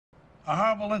A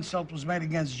horrible insult was made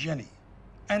against Ginny.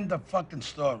 End of fucking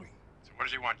story. So what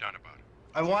does he want done about it?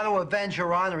 I want to avenge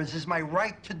Your Honor. This is my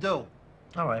right to do.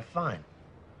 All right, fine.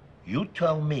 You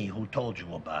tell me who told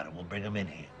you about it. We'll bring him in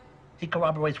here. He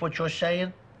corroborates what you're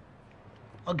saying.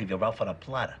 I'll give you Ralph on a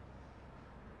platter.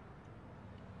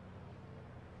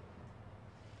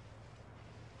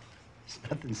 It's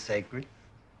nothing sacred.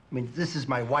 I mean, this is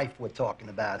my wife we're talking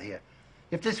about here.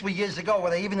 If this were years ago,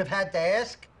 would I even have had to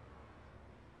ask?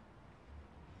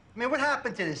 I mean, what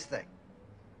happened to this thing?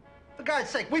 For God's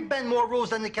sake, we bend more rules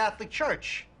than the Catholic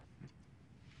Church.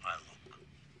 All right, look.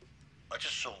 Let's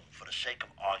assume, for the sake of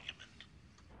argument,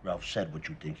 Ralph said what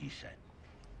you think he said.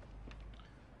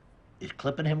 Is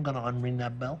clipping him gonna unring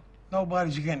that bell?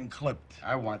 Nobody's getting clipped.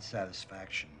 I want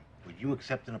satisfaction. Would you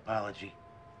accept an apology?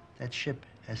 That ship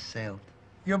has sailed.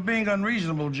 You're being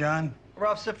unreasonable, John.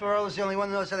 Ralph Cifarella's the only one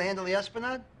who knows how to handle the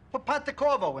Esplanade? Put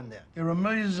Pontecorvo in there. There are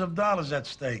millions of dollars at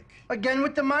stake. Again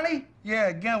with the money? Yeah,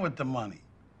 again with the money.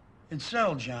 It's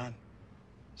settled, John.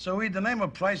 So either name a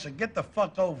price or get the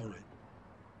fuck over it.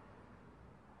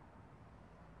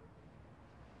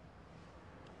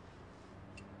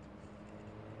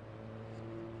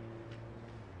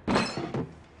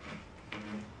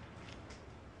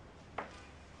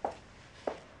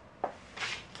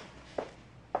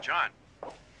 John.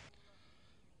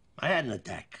 I had an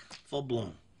attack. Full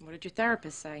blown. What did your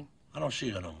therapist say? I don't see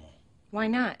her no more. Why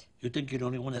not? You think you're the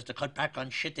only one that has to cut back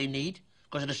on shit they need?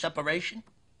 Because of the separation?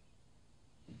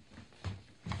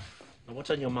 Now, what's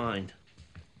on your mind?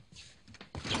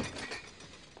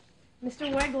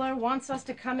 Mr. Wegler wants us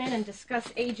to come in and discuss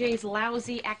AJ's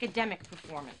lousy academic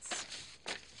performance.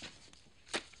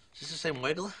 Is this the same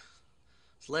Wegler?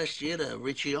 It's last year, the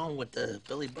Richie on with the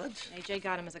Billy Buds. AJ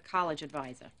got him as a college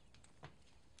advisor.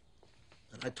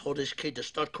 And I told this kid to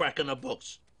start cracking the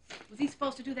books. Was he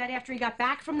supposed to do that after he got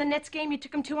back from the Nets game you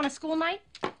took him to on a school night?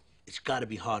 It's got to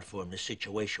be hard for him, this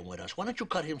situation with us. Why don't you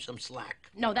cut him some slack?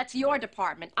 No, that's your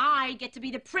department. I get to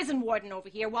be the prison warden over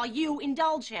here while you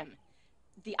indulge him.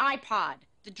 The iPod,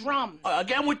 the drums.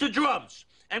 Again with the drums.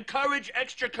 Encourage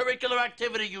extracurricular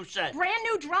activity, you said. Brand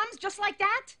new drums just like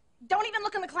that? Don't even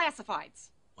look in the classifieds.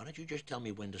 Why don't you just tell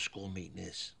me when the school meeting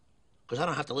is? Because I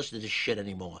don't have to listen to this shit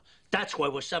anymore. That's why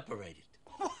we're separated.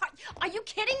 What? Are you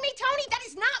kidding me, Tony? That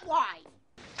is not why.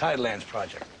 Tidelands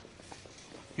project.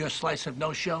 Your slice of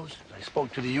no-shows? I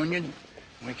spoke to the union.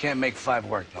 We can't make 5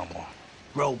 work no more.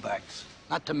 Rollbacks.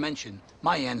 Not to mention,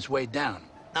 my end's way down.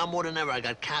 Now more than ever, I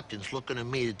got captains looking at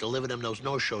me to deliver them those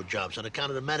no-show jobs on account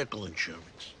of the medical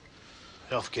insurance.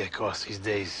 Healthcare costs these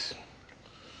days.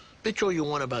 Bitch all you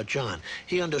want about John.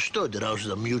 He understood that ours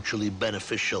was a mutually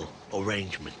beneficial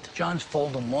arrangement. John's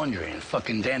folding laundry in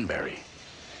fucking Danbury.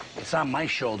 It's on my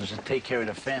shoulders to take care of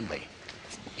the family,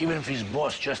 even if he's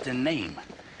boss just in name.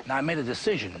 Now, I made a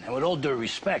decision, and with all due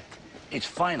respect, it's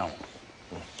final.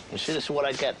 You see, this is what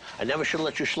I get. I never should have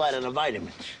let you slide on the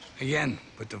vitamins. Again,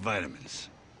 with the vitamins.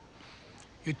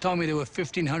 You told me there were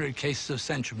 1,500 cases of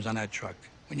Centrums on that truck.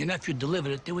 When your nephew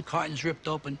delivered it, there were cartons ripped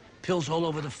open, pills all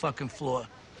over the fucking floor.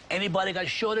 Anybody got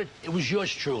shorted, it was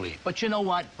yours truly. But you know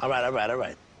what? All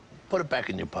right. Put it back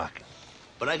in your pocket.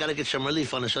 But I gotta get some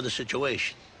relief on this other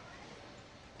situation.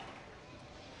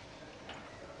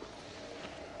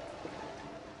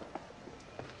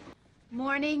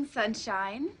 Morning,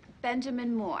 sunshine.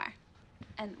 Benjamin Moore.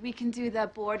 And we can do the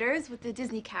borders with the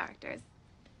Disney characters.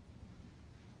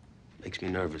 Makes me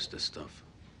nervous, this stuff.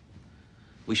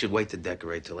 We should wait to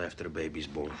decorate till after the baby's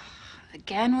born.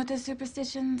 Again with the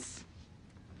superstitions?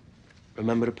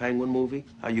 Remember the Penguin movie?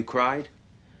 How you cried?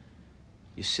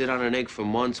 You sit on an egg for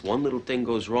months, one little thing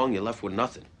goes wrong, you're left with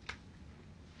nothing.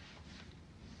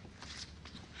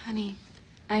 Honey,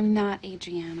 I'm not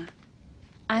Adriana.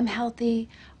 I'm healthy,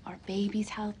 our baby's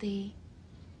healthy.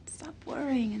 Stop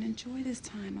worrying and enjoy this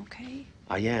time, okay?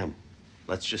 I am.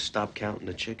 Let's just stop counting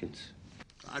the chickens.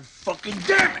 God fucking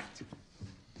damn it!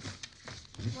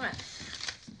 What?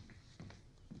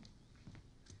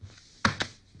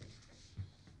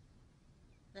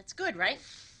 That's good, right?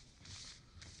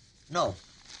 No.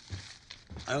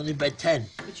 I only bet 10.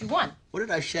 But you won. What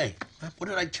did I say? Huh? What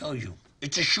did I tell you?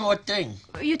 It's a sure thing.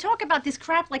 You talk about this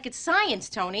crap like it's science,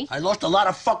 Tony. I lost a lot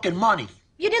of fucking money.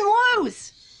 You didn't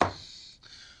lose.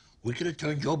 We could have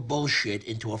turned your bullshit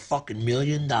into a fucking $1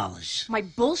 million. My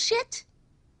bullshit?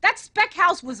 That spec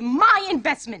house was my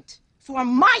investment for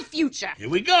my future. Here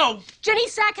we go. Jenny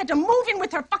Sack had to move in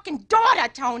with her fucking daughter,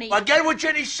 Tony. Again with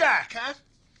Jenny Sack, huh?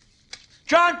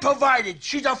 John provided.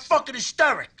 She's a fucking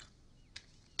hysteric.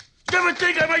 You ever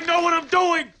think I might know what I'm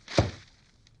doing?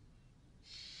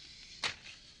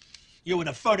 You and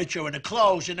the furniture and the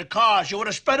clothes and the cars, you would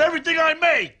have spent everything I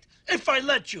made. If I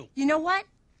let you. You know what?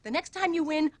 The next time you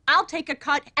win, I'll take a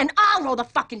cut and I'll roll the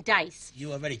fucking dice.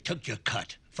 You already took your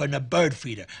cut for the bird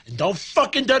feeder. And don't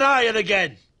fucking deny it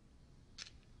again.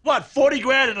 What, 40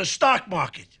 grand in the stock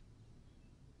market?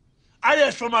 I'd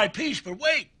ask for my piece, but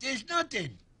wait, there's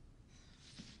nothing.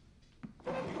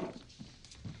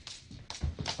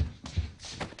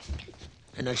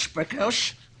 In that brick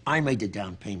house, I made the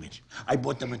down payment. I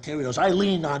bought the materials. I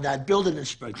leaned on that building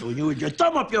inspector and you had your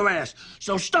thumb up your ass.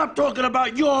 So stop talking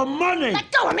about your money.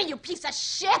 Let go of me, you piece of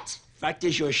shit! Fact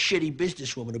is, you're a shitty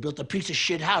businesswoman who built a piece of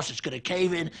shit house that's gonna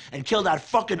cave in and kill that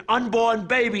fucking unborn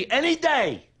baby any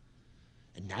day.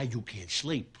 And now you can't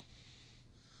sleep.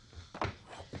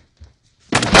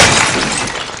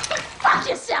 Fuck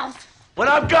yourself! When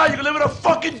I'm gone, you can live in a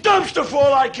fucking dumpster for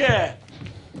all I care.